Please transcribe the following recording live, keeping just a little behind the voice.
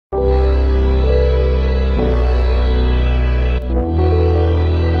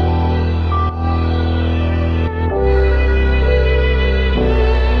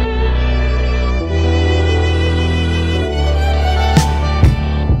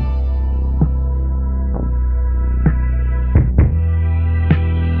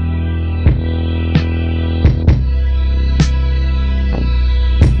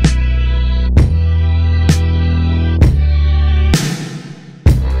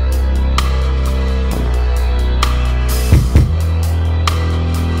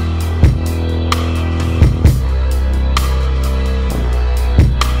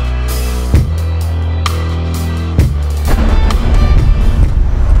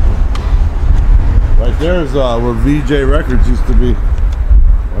there's where VJ Records used to be.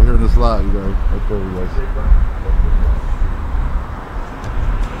 Right here in this lot, you guys. Right there, you guys.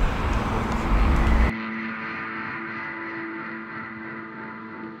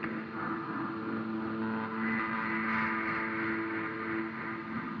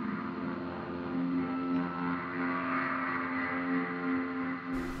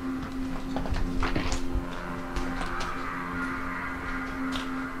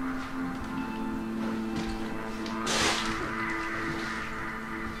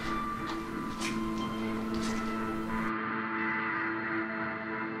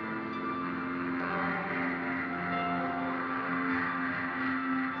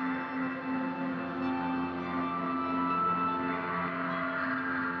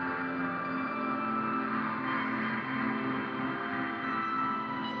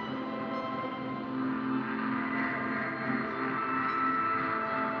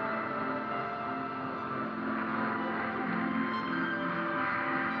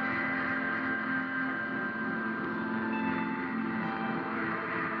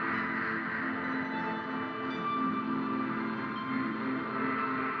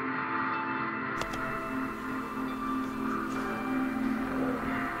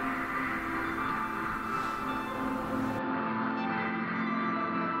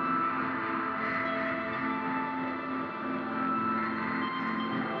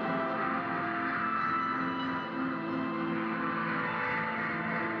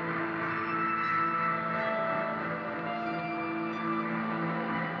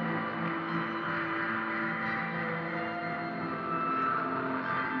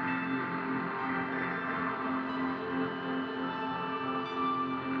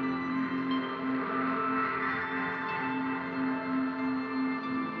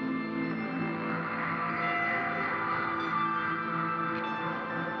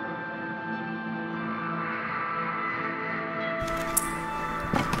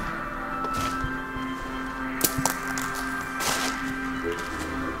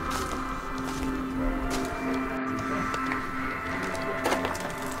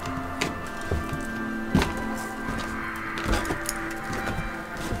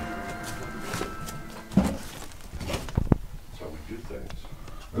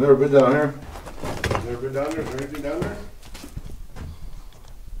 I've never been down here. Never been down there? Is there anything down there?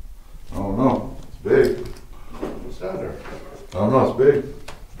 I don't know. It's big. What's down there? I don't know. It's big.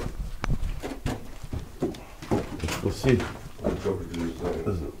 We'll see. I'll go over to this thing.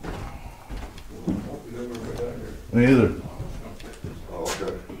 Is it? You've never been down here? Me either. Oh,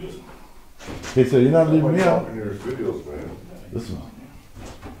 okay. Hey, so you're not leaving me out? In your videos, man. Listen.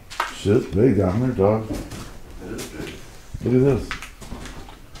 Shit's big down there, dog. It is big. Look at this.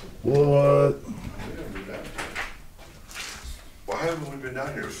 What? Why haven't we been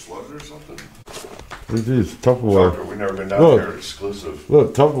down here? Slugged or something? Look at these. Tupperware. Doctor, we've never been down Look. here. Exclusive.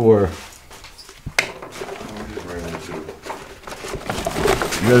 Look, Tupperware. We just ran into.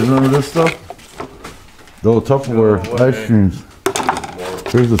 You guys remember this stuff? The old Tupperware No, what, ice man? creams.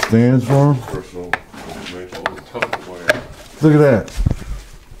 More Here's the stands for them. personal information. Tupperware. Look at that.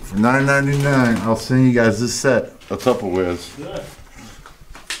 For $9.99, I'll send you guys this set of Tupperwares.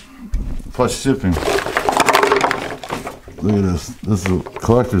 Plus shipping. Look at this. This is a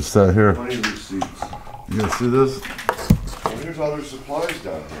collector's set here. Plenty of receipts. You guys see this? Well, here's all their supplies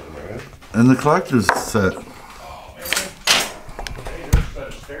down here, man. And the collector's set. Oh, man. Hey, there's a set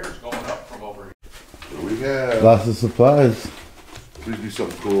of stairs going up from over here. What do we have? Lots of supplies. Please do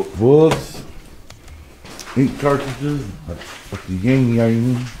something cool. Bullets. Ink cartridges. Like the Yang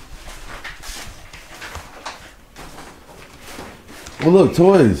Yang. Oh look,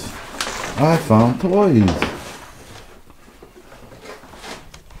 toys. I found toys.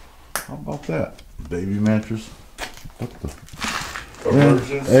 How about that? Baby mattress. What the?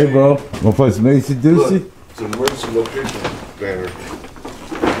 Emergency. Hey bro, wanna play some AC Doocy? Look, it's an emergency location banner.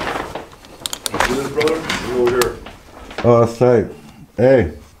 See this, brother? Come over here. Oh, that's tight.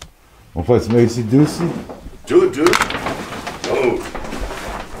 Hey, wanna play some AC Doocy? Do it, dude. Oh.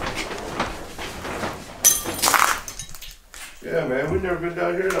 Yeah, man, we've never been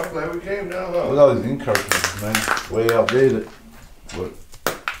down here. I'm glad we came now, Look huh? at all these ink cartridges, man. Way outdated. But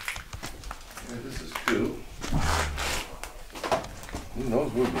Yeah, this is cool. Who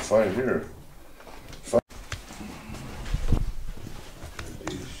knows what we'll find here?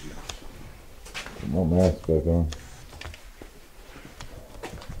 put my mask back on.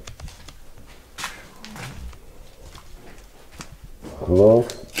 Hello?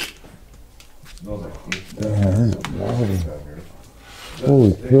 Smells like ink. Yeah, this is naughty. Down here.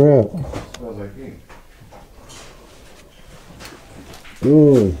 Holy crap. Smells like ink.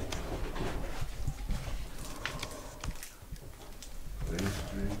 Good.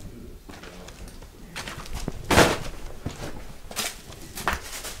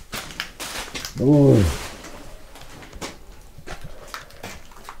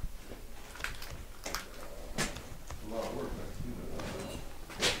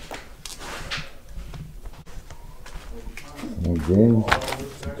 games,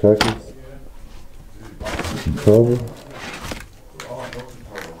 checkers, some trouble.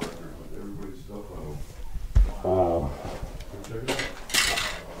 Wow.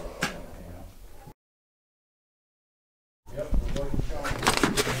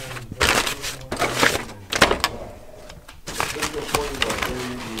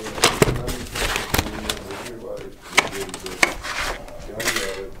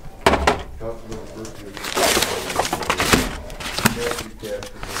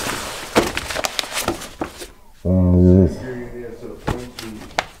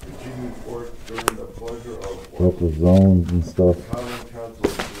 Local zones and stuff.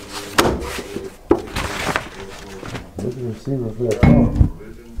 Look at the receiver for that phone.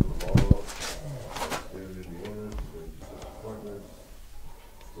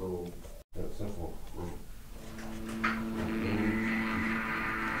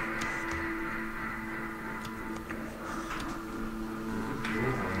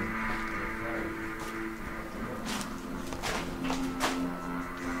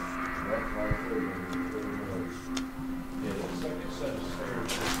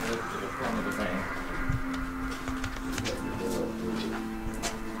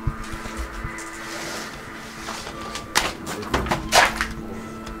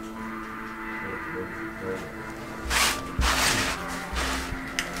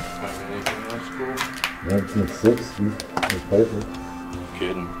 Paper.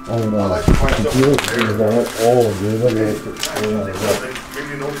 Kidding. Oh no. Maybe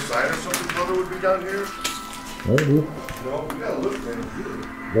Maybe no sign or something, brother, would be down here? Maybe. No, we gotta look, man.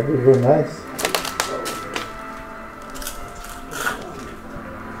 That would be nice.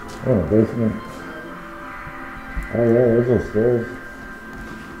 Oh, basement. Oh yeah, there's those stairs.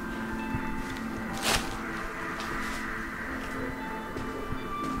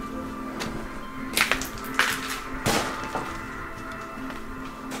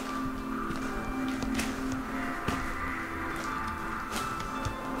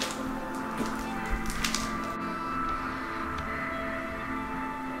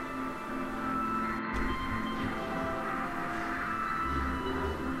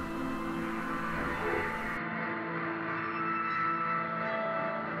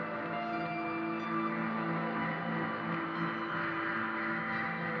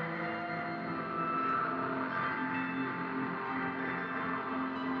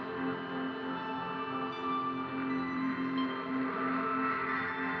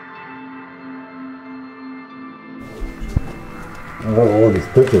 I don't know what this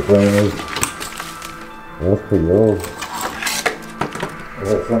picture frame is. That's pretty old.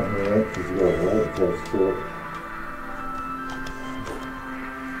 That's something you like because you got a light attached to it.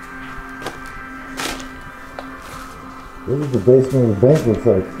 This is the basement of the bank, looks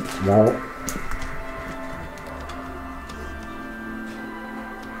like now.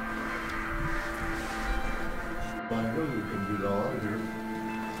 I know we can get all out of here.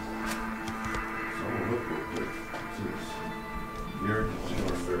 So we'll look real quick. Here, just see our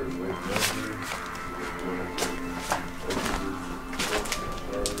fares way down here.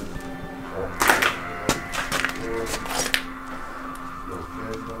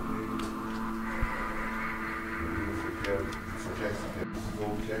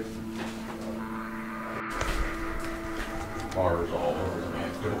 Cars all over the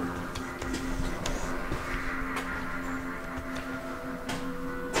man.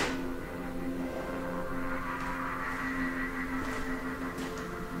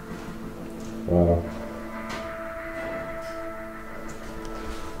 Wow.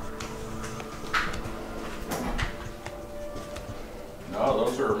 No,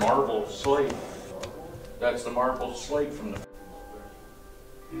 those are marble slate. That's the marble slate from the.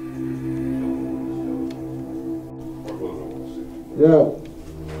 Yeah.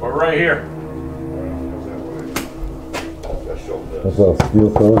 We're right here. That's all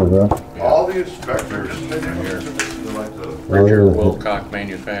steel coated, huh? All the inspectors just made it like the. Richard Wilcock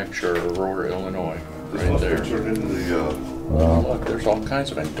Manufacturer, Aurora, Illinois. Right there. Turned into the, Look, there's all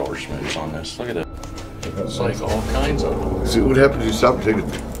kinds of endorsements on this. Look at it. It's like all kinds of them. see what happens if you stop and take a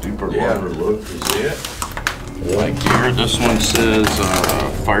deeper, longer look. You see it? Like here, this one says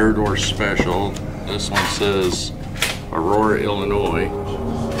fire door special. This one says Aurora, Illinois.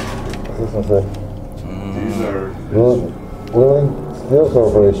 What's this one say? These are Willing Steel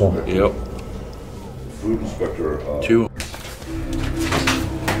Corporation. Yep. food inspector. Two.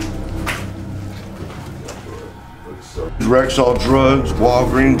 Rexall Drugs,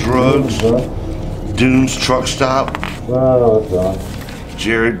 Walgreens Drugs, Dunes Truck Stop, Oh, that's wrong.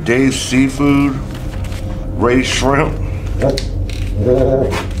 Jared Dave's Seafood, Ray Shrimp,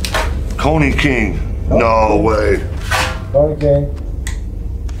 Coney King. No way. Tony King.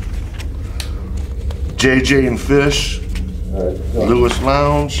 JJ and Fish. All right, go. Lewis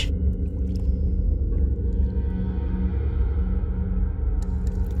Lounge.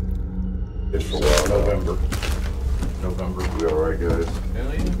 It's for a while now. November. We all right, guys?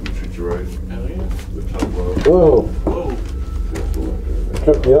 Hell yeah. We treat you right. Hell yeah. Good tough love. Whoa, Whoa.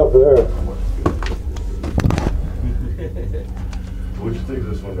 tripped me up there. What'd you think of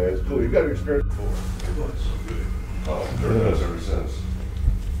this one, man? It's cool. You got experience before. It was so good. Oh, they're nuts ever since.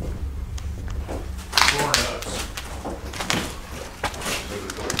 Corn nuts.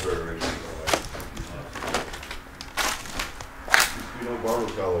 You know,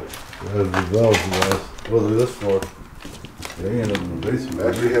 Barber College. That's developed, you guys. What is this for? They ended up in the basement. I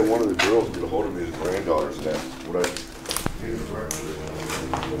actually had one of the girls get a hold of me, his granddaughters, and that's what I.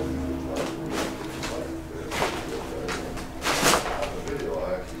 The video,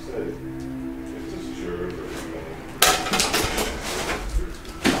 I actually said, is this sure?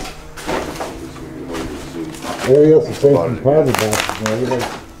 There he has to take some deposit boxes, man. He's like,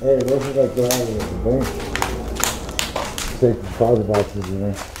 hey, those are like going out of the bank. Take the deposit boxes in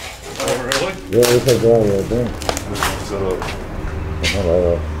there. Oh, really? Yeah, it's like going out of the bank. So,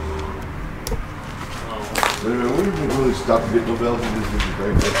 Alright, anyway, we didn't really stop to get no bells. We just did the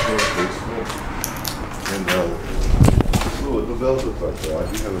bank next door, basement. And, so the bells look like that. I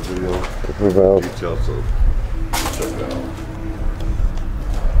do have a video Valve. detail, so check it out.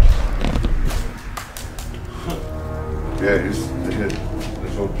 Yeah,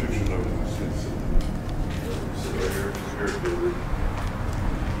 there's old pictures of it. It's right here, irrigated.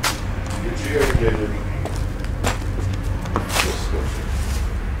 Get you irrigated. Disgusting.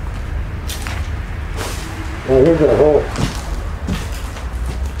 Oh, here's that hole.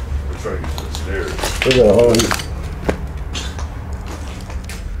 We're trying to get to the stairs. Here's that hole.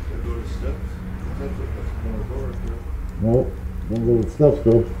 They go to the steps. That's the door right there. Nope, don't go to the steps,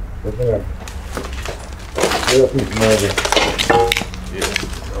 go. Right there. Get up these marbles. Yeah.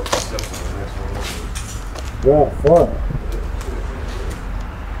 Up the steps on the next one. Yeah, fun.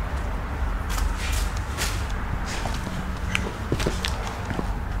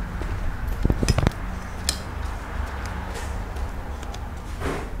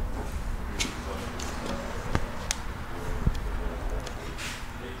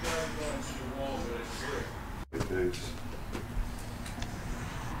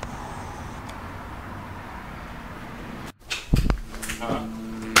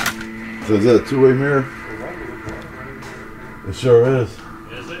 So is that a two-way mirror? It sure is.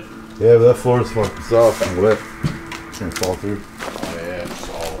 Is it? Yeah, but that floor is fucking soft and wet. It's gonna fall through. Oh, yeah, it's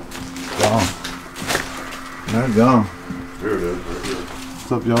solid. Gone. They're gone. Here it is, right here.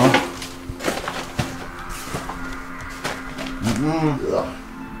 What's up, y'all? Ugh.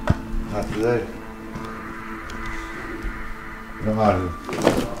 Not today. I'm out of here.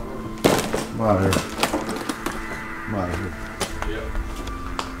 I'm out of here. I'm out of here. Yep.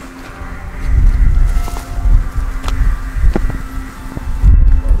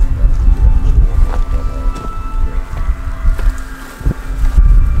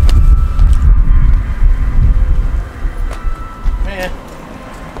 Man,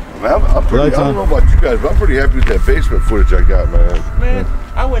 I'm pretty, I don't know about you guys, but I'm pretty happy with that basement footage I got, man. Man,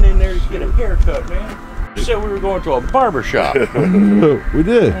 I went in there to get a haircut, man. You said we were going to a barber shop. We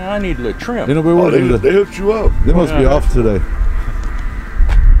did. Man, I need a little trim. Ain't nobody Oh, working today. they hooked you up. They must be off today.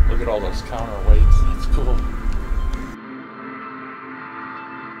 Look at all those counterweights. That's cool.